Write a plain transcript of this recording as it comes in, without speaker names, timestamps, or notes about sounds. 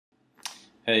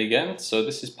Hey again, so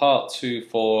this is part two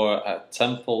for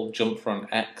Temple Jumpfront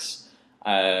X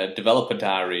developer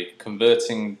diary,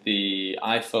 converting the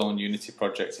iPhone Unity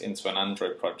project into an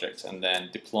Android project and then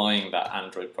deploying that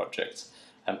Android project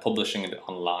and publishing it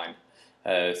online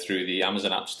through the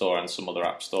Amazon App Store and some other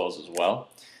app stores as well.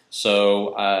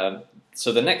 So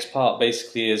the next part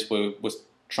basically is we're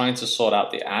trying to sort out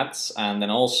the ads and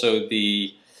then um, also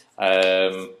the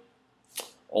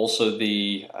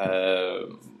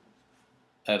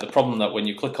problem that when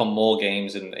you click on more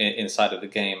games inside of the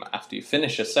game after you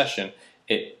finish a session,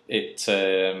 it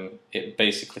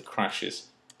basically crashes.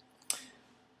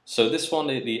 So this one,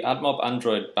 the AdMob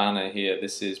Android banner here,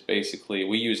 this is basically,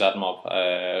 we use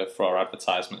AdMob for our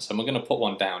advertisements, and we're going to put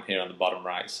one down here on the bottom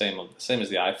right, same as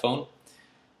the iPhone.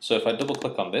 So if I double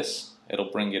click on this,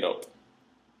 it'll bring it up.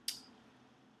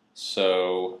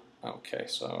 So, okay,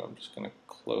 so I'm just going to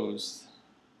close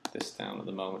this down at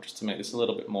the moment just to make this a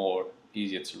little bit more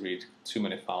easier to read. Too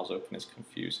many files open is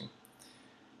confusing.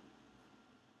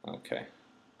 Okay.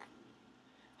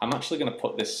 I'm actually going to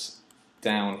put this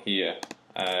down here,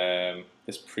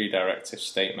 this pre-directive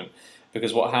statement,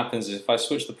 because what happens is if I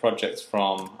switch the project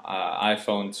from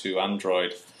iPhone to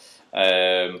Android,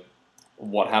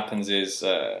 what happens is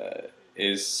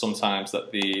sometimes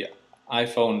that the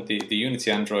iPhone, the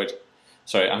Unity Android,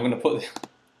 sorry, I'm going to put,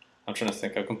 I'm trying to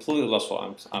think, I've completely lost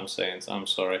what I'm saying, so I'm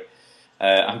sorry.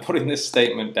 I'm putting this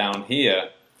statement down here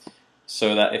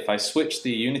so that if I switch the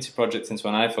Unity project into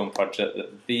an iPhone project,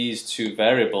 that these two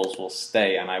variables will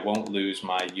stay and I won't lose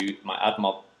my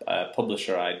AdMob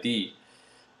publisher ID.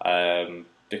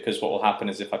 Because what will happen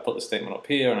is if I put the statement up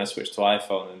here and I switch to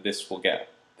iPhone, then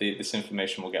this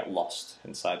information will get lost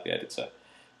inside the editor.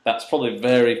 That's probably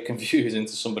very confusing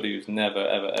to somebody who's never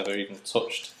ever even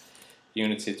touched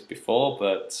Unity before,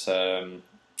 but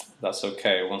that's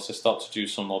okay. Once I start to do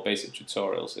some more basic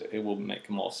tutorials, it will make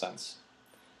more sense.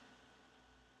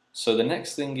 So the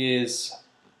next thing is,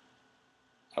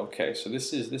 okay, so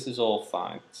this is all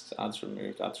fine. It's ads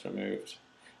removed,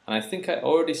 and I think I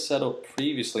already set up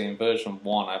previously in version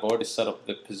 1. I've already set up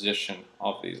the position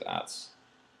of these ads.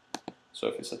 So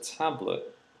if it's a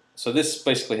tablet, so this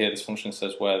basically here, this function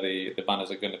says where the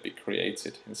banners are going to be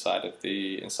created inside of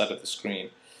the screen.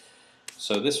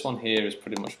 So this one here is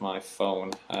pretty much my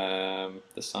phone,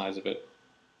 the size of it.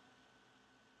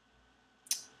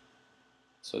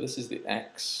 So this is the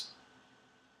X.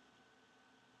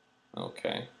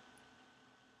 Okay.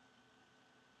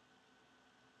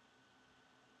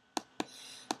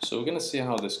 So we're going to see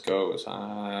how this goes.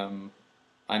 I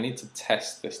need to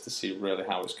test this to see really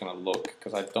how it's going to look,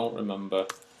 because I don't remember.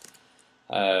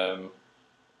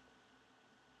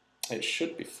 It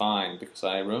should be fine, because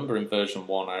I remember in version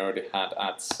 1 I already had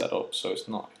ads set up, so it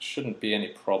shouldn't be any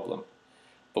problem.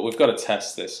 But we've got to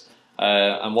test this.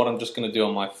 And what I'm just going to do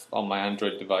on my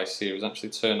Android device here is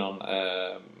actually turn on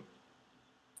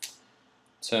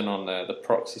the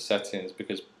proxy settings,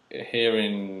 because here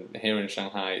in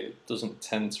Shanghai it doesn't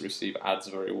tend to receive ads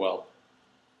very well.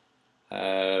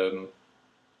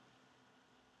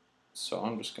 So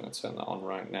I'm just going to turn that on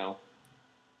right now.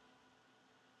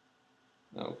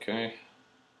 Okay.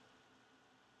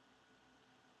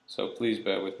 So please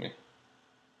bear with me.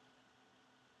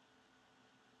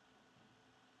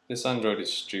 This Android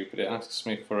is stupid. It asks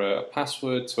me for a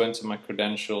password to enter my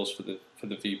credentials for the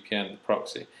VPN, the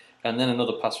proxy, and then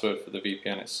another password for the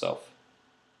VPN itself.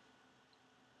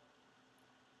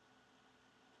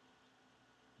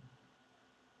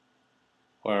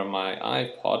 Where on my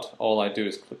iPod, all I do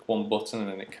is click one button and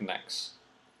then it connects.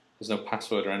 There's no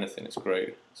password or anything. It's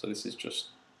great. So this is just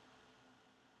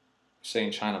saying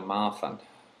China Marfan.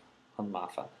 And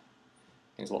Marfan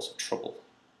means lots of trouble.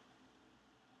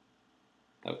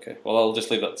 Okay, well I'll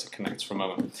just leave that to connect for a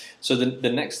moment. So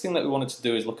the next thing that we wanted to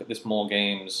do is look at this more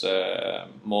games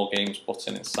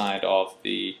button inside of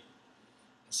the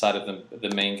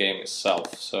main game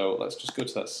itself. So let's just go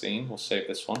to that scene. We'll save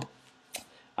this one.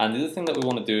 And the other thing that we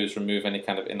want to do is remove any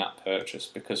kind of in-app purchase,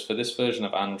 because for this version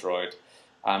of Android,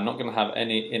 I'm not going to have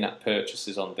any in-app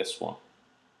purchases on this one.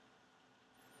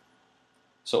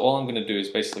 So all I'm going to do is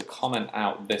basically comment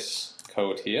out this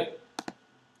code here.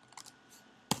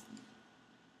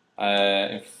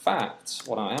 In fact,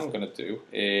 what I am going to do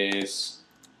is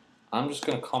I'm just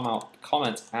going to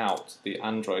comment out the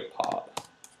Android part.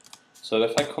 So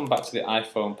that if I come back to the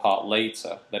iPhone part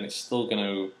later, then it's still going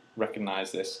to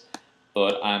recognize this.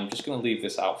 But I'm just going to leave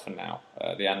this out for now,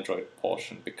 the Android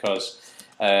portion, because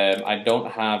I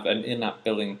don't have an in-app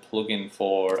billing plugin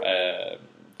for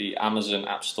the Amazon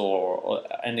App Store or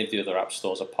any of the other app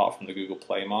stores apart from the Google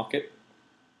Play Market.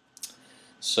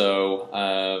 So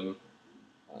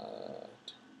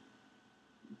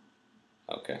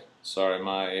Okay, sorry,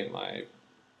 my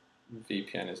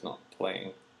VPN is not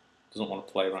playing, doesn't want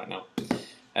to play right now.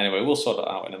 Anyway, we'll sort that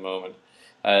out in a moment.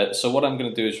 So what I'm going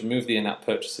to do is remove the in-app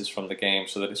purchases from the game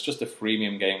so that it's just a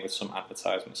freemium game with some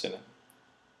advertisements in it.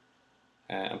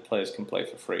 And players can play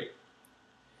for free.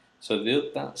 So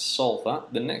that's solved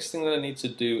that. The next thing that I need to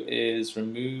do is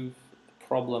remove the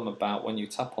problem about when you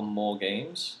tap on more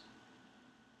games,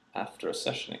 after a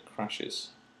session it crashes.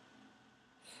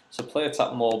 So player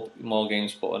tap more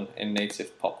games button in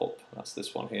native pop-up. That's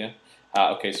this one here.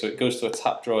 Okay, so it goes to a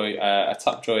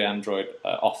Tapjoy Android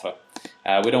offer.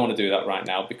 We don't want to do that right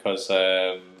now because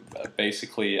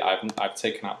basically I've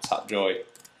taken out Tapjoy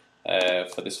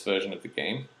for this version of the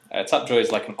game. Tapjoy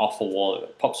is like an offer wall.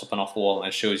 It pops up an offer wall and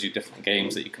it shows you different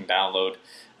games that you can download.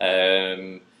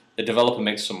 The developer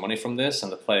makes some money from this,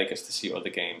 and the player gets to see other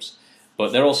games.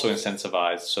 But they're also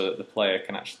incentivized so that the player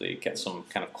can actually get some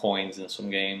kind of coins in some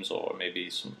games, or maybe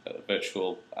some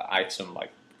virtual item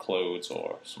like clothes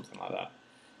or something like that.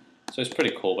 So it's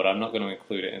pretty cool, but I'm not going to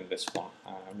include it in this one.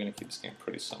 I'm going to keep this game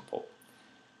pretty simple.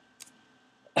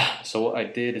 So what I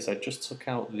did is I just took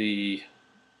out the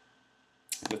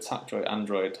Tapjoy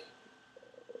Android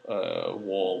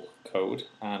wall code,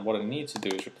 and what I need to do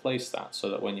is replace that so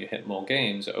that when you hit more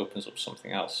games it opens up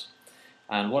something else.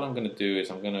 And what I'm going to do is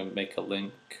I'm going to make a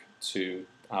link to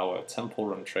our Temple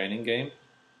Run training game,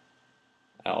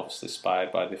 obviously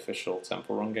inspired by the official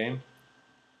Temple Run game,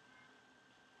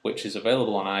 which is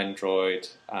available on Android,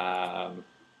 on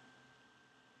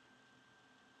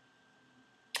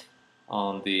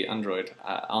the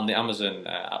Amazon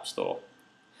App Store.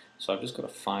 So I've just got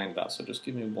to find that, so just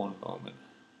give me one moment.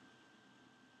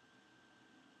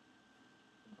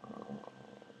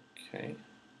 Okay.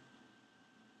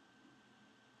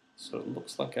 So it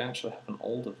looks like I actually have an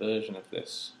older version of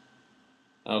this.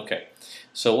 Okay,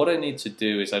 so what I need to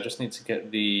do is I just need to get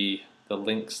the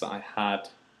links that I had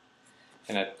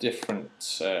in a different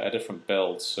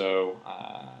build. So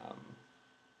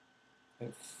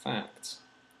in fact,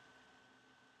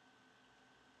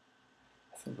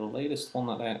 I think the latest one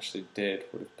that I actually did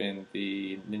would have been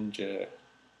the Ninja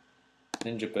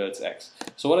Birds X.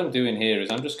 So what I'm doing here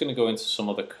is I'm just going to go into some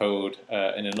other code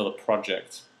in another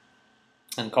project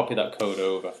and copy that code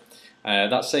over.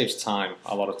 That saves time,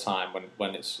 a lot of time,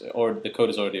 when it's the code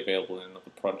is already available in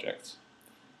another project.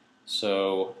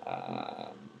 So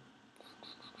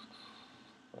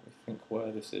let me think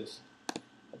where this is.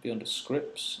 It'll be under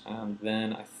scripts, and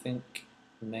then I think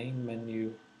main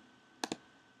menu,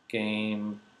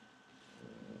 game.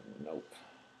 Nope.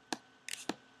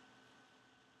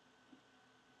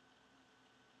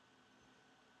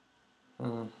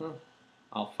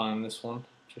 I'll find this one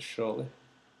just shortly.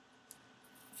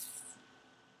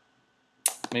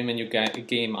 Main menu,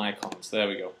 game icons, there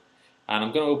we go. And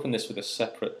I'm going to open this with a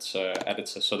separate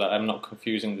editor so that I'm not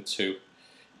confusing the two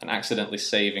and accidentally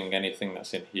saving anything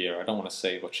that's in here. I don't want to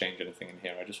save or change anything in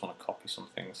here, I just want to copy some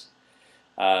things.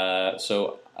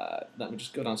 So let me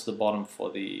just go down to the bottom for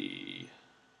the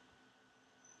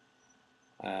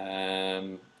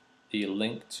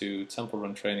link to Temple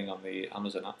Run training on the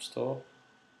Amazon App Store.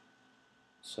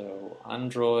 So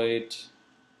Android,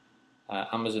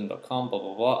 Amazon.com, blah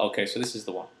blah blah. Okay, so this is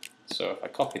the one. So if I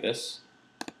copy this,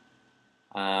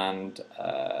 and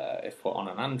if we're on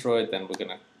an Android, then we're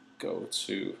going to go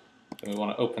to, then we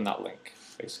want to open that link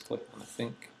basically. And I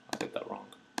think I did that wrong.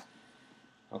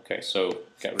 Okay, so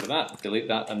get rid of that, delete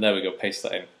that, and there we go. Paste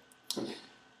that in.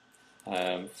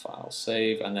 File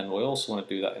save, and then we also want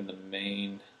to do that in the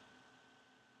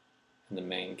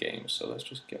main game. So let's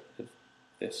just get rid of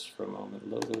this for a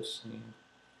moment. Logo scene.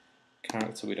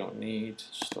 Character we don't need,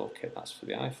 store kit, that's for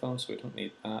the iPhone, so we don't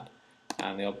need that,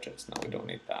 and the objects, no, we don't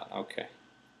need that. Okay,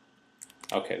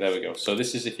 there we go. So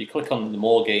this is if you click on the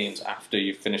more games after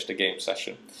you've finished a game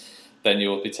session, then you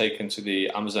will be taken to the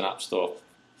Amazon App Store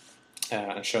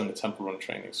and shown the Temple Run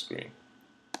training screen,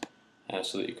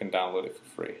 so that you can download it for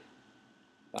free.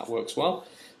 That works well.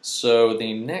 So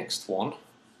the next one,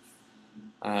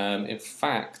 in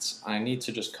fact, I need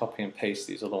to just copy and paste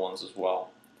these other ones as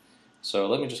well. So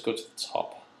let me just go to the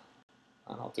top,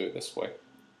 and I'll do it this way.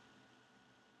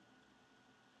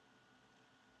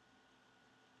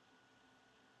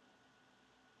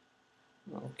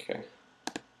 Okay.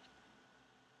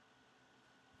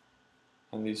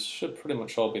 And these should pretty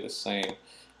much all be the same.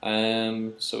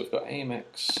 So we've got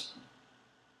AMX.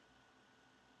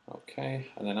 Okay,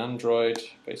 and then Android.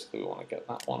 Basically, we want to get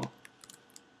that one.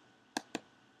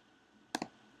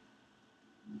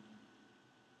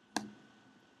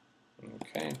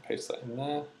 Okay, paste that in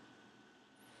there.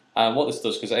 And what this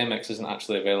does, because AMX isn't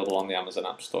actually available on the Amazon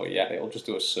App Store yet, it'll just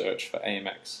do a search for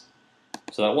AMX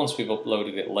so that once we've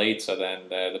uploaded it later, then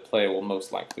the player will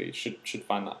most likely should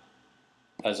find that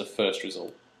as a first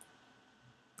result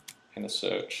in a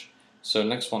search. So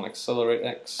next one, Accelerate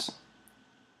X.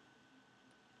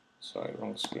 Sorry,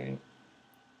 wrong screen.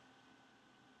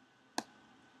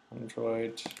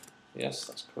 Android, yes,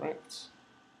 that's correct.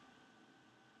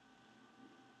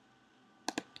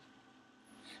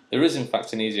 There is in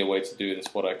fact an easier way to do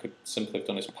this. What I could simply have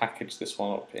done is package this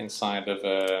one up inside of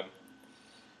a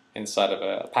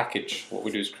package. What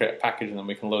we do is create a package and then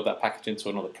we can load that package into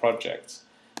another project.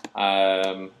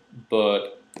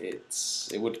 But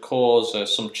it would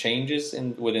cause some changes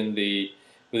within the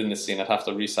scene. I'd have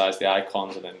to resize the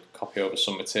icons and then copy over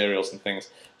some materials and things.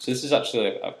 So this is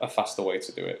actually a faster way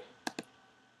to do it.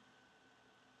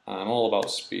 I'm all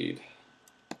about speed.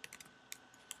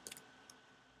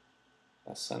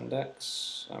 Send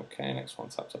X. Okay, next one,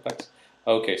 tap X.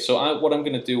 Okay, so what I'm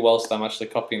going to do whilst I'm actually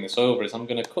copying this over is I'm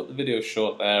going to cut the video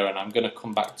short there, and I'm going to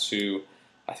come back to,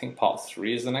 I think part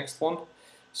 3 is the next one.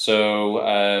 So,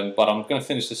 but I'm going to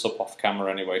finish this up off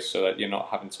camera anyway, so that you're not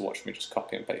having to watch me just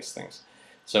copy and paste things.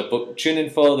 So, but tune in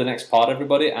for the next part,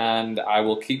 everybody, and I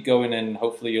will keep going, and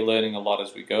hopefully you're learning a lot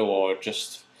as we go, or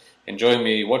just enjoying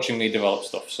me, watching me develop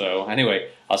stuff. So anyway,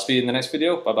 I'll see you in the next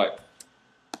video. Bye bye.